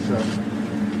 either yourself,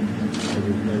 I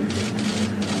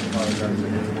apologize to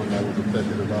everyone that was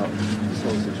affected about this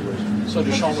whole situation. So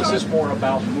Deshaun, was this more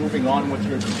about moving on with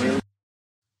your career?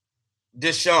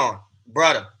 Deshaun,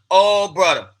 brother. Oh,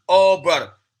 brother.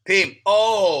 People.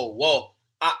 Oh, whoa.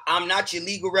 I'm not your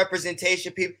legal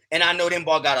representation, people, and I know them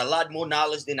boy got a lot more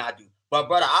knowledge than I do. But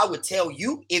brother, I would tell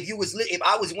you if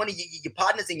I was one of your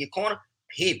partners in your corner,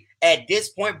 people, at this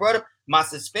point, brother, my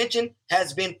suspension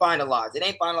has been finalized. It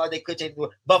ain't finalized; they could change it,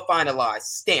 but finalized,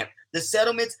 stamped. The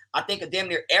settlements, I think, of damn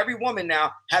near every woman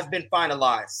now has been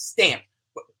finalized, stamped.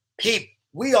 People,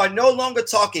 we are no longer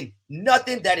talking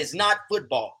nothing that is not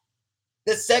football.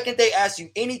 The second they ask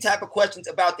you any type of questions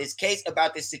about this case,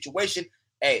 about this situation,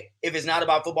 hey, if it's not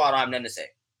about football, I don't have nothing to say.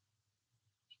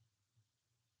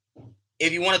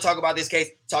 If you want to talk about this case,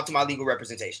 talk to my legal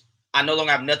representation. I no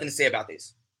longer have nothing to say about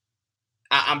this.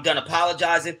 I'm done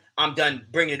apologizing. I'm done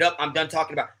bringing it up. I'm done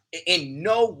talking about it. In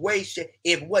no way,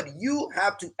 if what you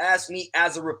have to ask me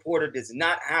as a reporter does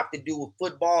not have to do with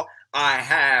football, I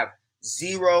have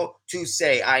zero to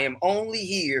say. I am only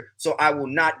here so I will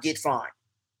not get fined.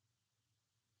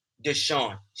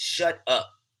 Deshaun, shut up.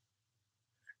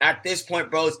 At this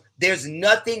point, bros, there's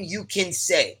nothing you can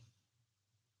say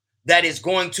that is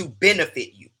going to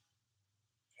benefit you.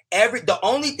 The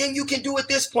only thing you can do at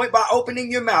this point by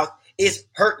opening your mouth is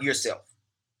hurt yourself,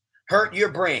 hurt your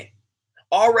brand,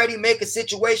 already make a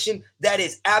situation that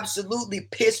is absolutely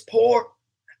piss poor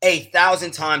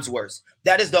 1,000 times worse.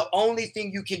 That is the only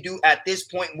thing you can do at this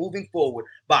point moving forward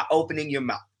by opening your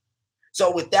mouth. So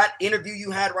with that interview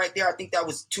you had right there, I think that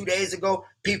was 2 days ago.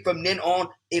 People from then on,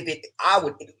 I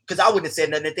wouldn't have said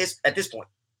nothing at this point.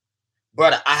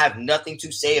 Brother, I have nothing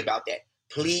to say about that.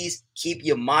 Please keep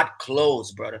your mouth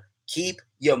closed, brother. Keep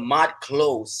your mouth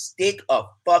closed. Stick a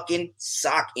fucking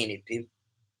sock in it, people.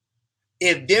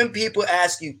 If them people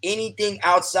ask you anything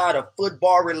outside of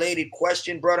football related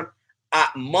question, brother,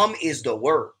 mum is the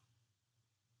word.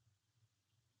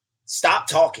 Stop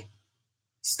talking.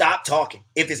 Stop talking.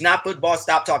 If it's not football,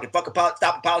 stop talking.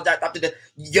 Stop apologize.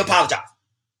 You apologize.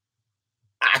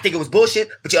 I think it was bullshit,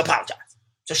 but you apologize.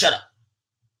 So shut up.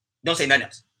 Don't say nothing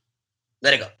else.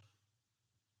 Let it go.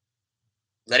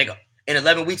 Let it go. In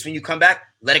 11 weeks when you come back,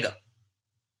 let it go.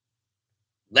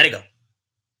 Let it go.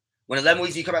 When 11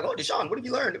 weeks you come back, oh, Deshaun, what have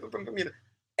you learned from you?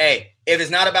 Hey, if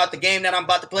it's not about the game that I'm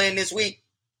about to play in this week,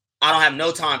 I don't have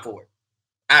no time for it.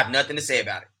 I have nothing to say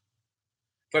about it.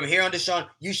 From here on, Deshaun,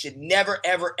 you should never,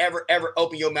 ever, ever, ever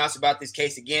open your mouth about this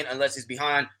case again unless it's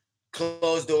behind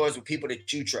closed doors with people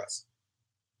that you trust.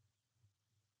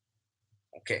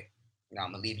 Okay. Now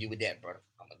I'm going to leave you with that, brother.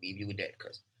 I'm going to leave you with that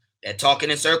because that talking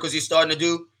in circles you're starting to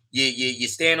do, you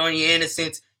stand on your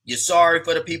innocence. You're sorry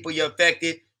for the people you're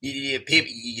affected.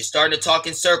 You're starting to talk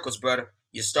in circles, brother.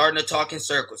 You're starting to talk in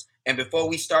circles. And before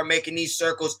we start making these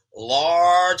circles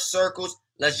large circles,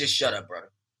 let's just shut up,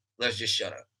 brother. Let's just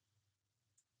shut up.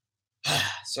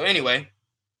 So anyway,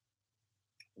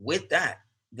 with that,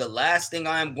 the last thing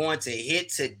I am going to hit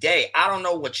today, I don't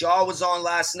know what y'all was on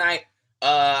last night.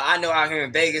 I know out here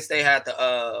in Vegas, they had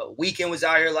the Weekend was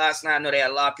out here last night. I know they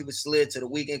had a lot of people slid to the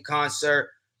Weekend concert.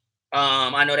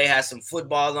 I know they had some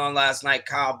football on last night.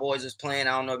 Cowboys was playing.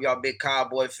 I don't know if y'all big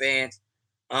Cowboy fans.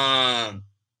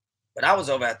 But I was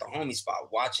over at the homie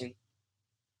spot watching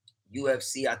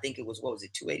UFC. I think it was,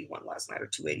 281 last night or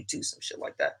 282, some shit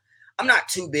like that. I'm not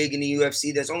too big in the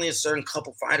UFC. There's only a certain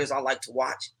couple fighters I like to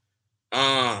watch.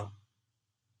 And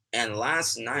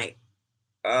last night,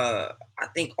 I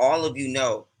think all of you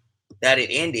know that it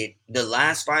ended. The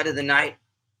last fight of the night,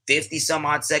 50 some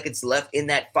odd seconds left in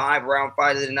that 5-round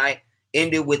fight of the night,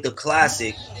 ended with the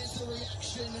classic. I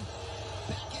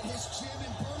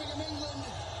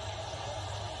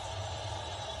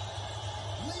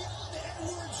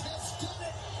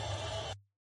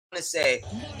want to say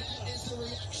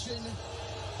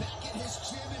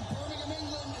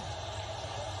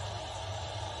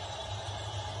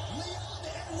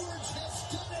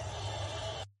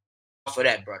for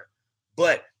that, brother.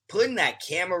 But putting that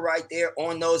camera right there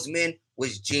on those men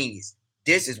was genius.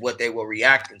 This is what they were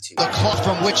reacting to. The cloth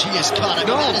from which he is cut.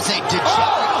 No. That is a degenerate.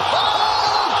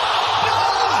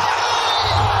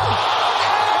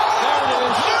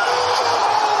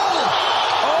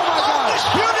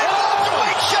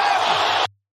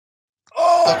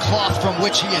 The cloth from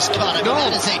which he is cut. No.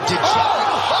 That is a degenerate.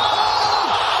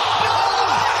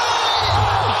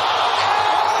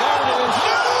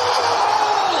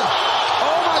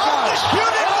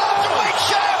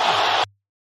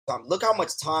 Look how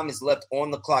much time is left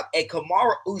on the clock. Hey,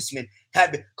 Kamaru Usman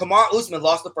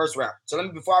lost the first round. So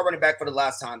before I run it back for the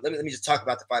last time, let me just talk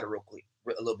about the fighter real quick,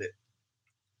 a little bit.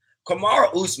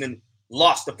 Kamaru Usman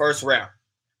lost the first round.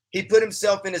 He put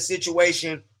himself in a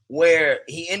situation where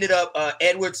he ended up,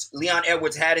 Leon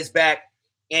Edwards had his back,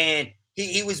 and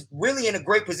he was really in a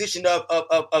great position of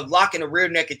locking a rear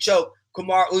naked choke.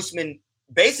 Kamaru Usman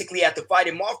basically had to fight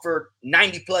him off for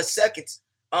 90 plus seconds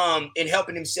in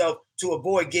helping himself to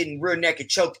avoid getting rear naked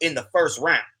choked in the first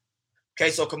round. Okay,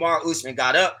 so Kamaru Usman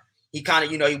got up. He kind of,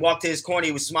 he walked to his corner.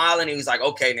 He was smiling. He was like,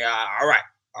 okay, now,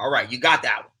 all right, you got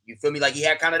that one. You feel me? Like he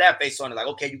had kind of that face on it. Like,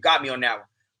 okay, you got me on that one.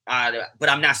 But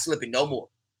I'm not slipping no more.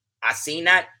 I seen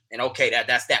that, and okay,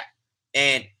 that's that.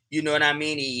 And you know what I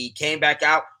mean? He came back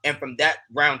out, and from that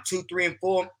round 2, 3, and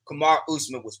 4, Kamaru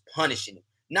Usman was punishing him.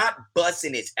 Not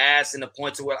busting his ass in the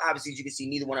point to where obviously you can see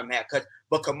neither one of them had cuts,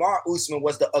 but Kamaru Usman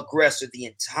was the aggressor the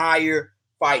entire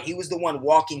fight. He was the one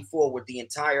walking forward the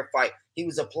entire fight. He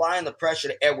was applying the pressure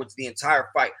to Edwards the entire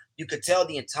fight. You could tell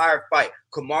the entire fight,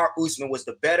 Kamaru Usman was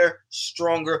the better,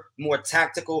 stronger, more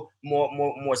tactical,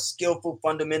 more skillful,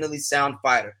 fundamentally sound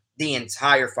fighter the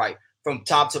entire fight from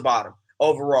top to bottom.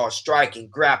 Overall, striking,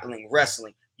 grappling,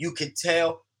 wrestling. You could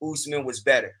tell Usman was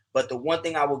better. But the one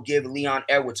thing I will give Leon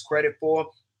Edwards credit for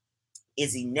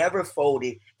is he never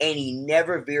folded and he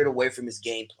never veered away from his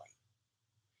game plan.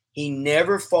 He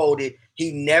never folded.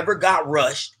 He never got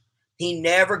rushed. He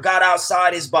never got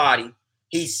outside his body.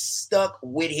 He stuck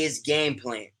with his game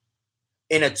plan.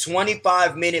 In a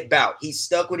 25-minute bout, he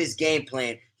stuck with his game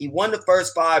plan. He won the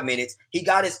first 5 minutes. He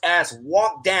got his ass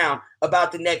walked down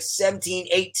about the next 17,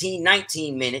 18,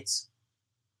 19 minutes.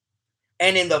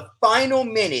 And in the final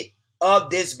minute of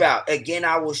this bout, again,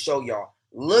 I will show y'all.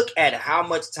 Look at how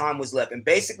much time was left. And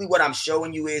basically what I'm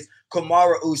showing you is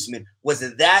Kamaru Usman was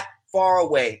that far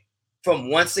away from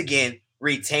once again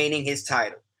retaining his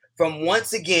title. From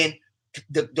once again,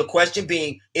 the question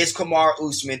being, is Kamaru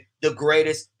Usman the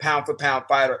greatest pound-for-pound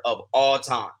fighter of all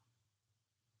time?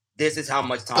 This is how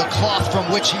much time. The cloth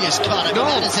from which he is cut. No.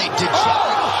 That is a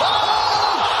degenerate.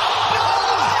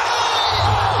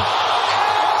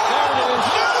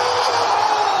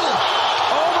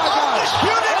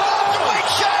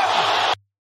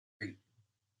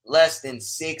 Less than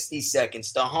 60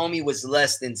 seconds. The homie was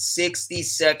less than 60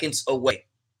 seconds away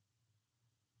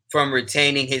from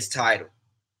retaining his title.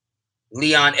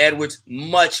 Leon Edwards,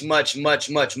 much respect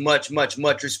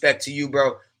to you,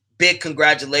 bro. Big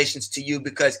congratulations to you,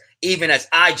 because even as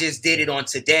I just did it on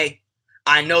today,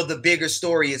 I know the bigger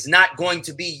story is not going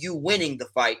to be you winning the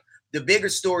fight. The bigger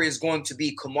story is going to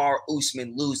be Kamaru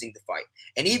Usman losing the fight.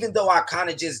 And even though I kind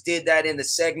of just did that in the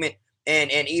segment,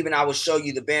 and even I will show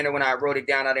you the banner when I wrote it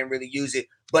down, I didn't really use it,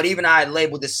 but even I had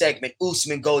labeled the segment,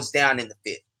 Usman goes down in the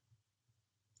 5th.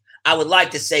 I would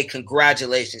like to say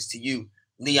congratulations to you,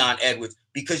 Leon Edwards,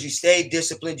 because you stayed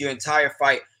disciplined your entire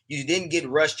fight. You didn't get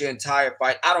rushed your entire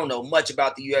fight. I don't know much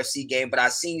about the UFC game, but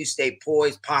I've seen you stay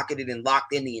poised, pocketed, and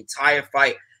locked in the entire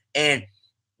fight. And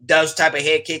those type of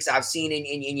head kicks I've seen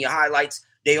in your highlights,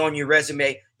 they on your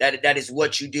resume. That is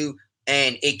what you do.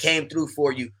 And it came through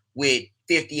for you with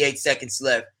 58 seconds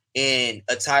left in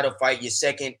a title fight, your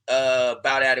second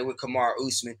bout at it with Kamaru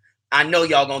Usman. I know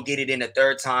y'all gonna get it in a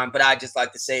third time, but I just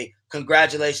like to say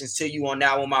congratulations to you on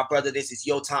that one, my brother. This is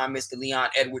your time, Mr. Leon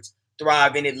Edwards.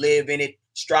 Thrive in it, live in it,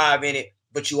 strive in it,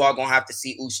 but you are gonna have to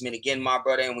see Usman again, my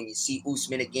brother. And when you see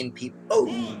Usman again, people,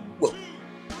 whoa.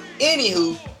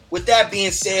 Anywho, with that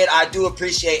being said, I do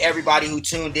appreciate everybody who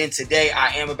tuned in today.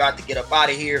 I am about to get up out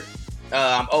of here.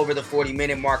 I'm over the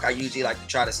 40-minute mark. I usually like to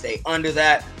try to stay under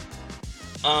that.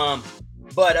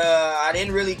 But I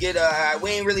didn't really get we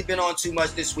ain't really been on too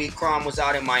much this week. Crom was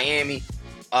out in Miami.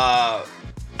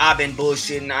 I've been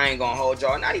bullshitting. I ain't gonna hold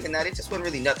y'all. Not even that. It just wasn't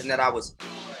really nothing that I was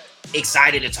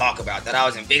excited to talk about, that I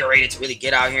was invigorated to really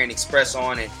get out here and express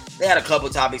on. And they had a couple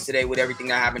topics today with everything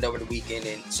that happened over the weekend.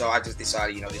 And so I just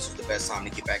decided, this was the best time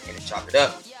to get back in and chop it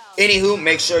up. Anywho,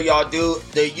 make sure y'all do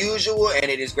the usual, and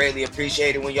it is greatly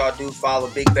appreciated when y'all do follow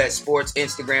Big Bet Sports,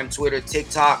 Instagram, Twitter,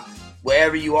 TikTok,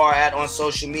 wherever you are at on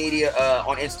social media.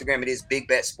 On Instagram, it is Big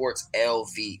Bet Sports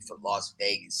LV for Las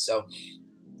Vegas. So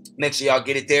Make sure y'all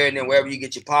get it there. And then wherever you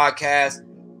get your podcast,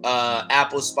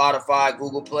 Apple, Spotify,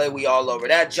 Google Play, we all over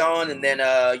that, John. And then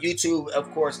YouTube,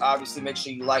 of course, obviously, make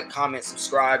sure you like, comment,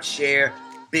 subscribe, share.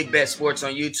 Big Bet Sports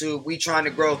on YouTube. We trying to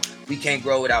grow. We can't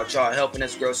grow without y'all helping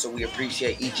us grow. So we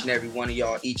appreciate each and every one of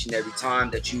y'all each and every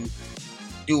time that you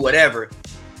do whatever,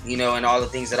 and all the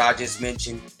things that I just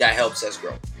mentioned that helps us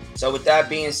grow. So with that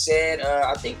being said,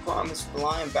 I think Kwame is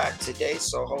flying back today.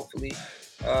 So hopefully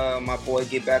my boy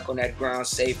get back on that ground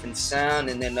safe and sound.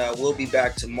 And then we'll be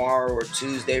back tomorrow or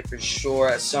Tuesday for sure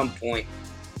at some point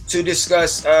to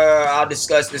discuss. I'll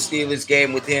discuss the Steelers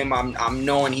game with him. I'm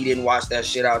knowing he didn't watch that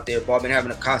shit out there. But I've been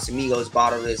having a Casamigos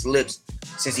bottle to his lips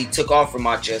since he took off from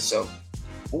my chest. So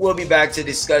we'll be back to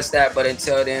discuss that. But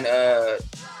until then,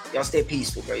 y'all stay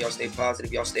peaceful, bro. Y'all stay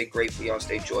positive. Y'all stay grateful. Y'all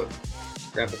stay joyful.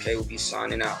 Grandpa K will be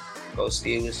signing out. Go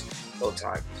Steelers. Go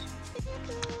Tigers.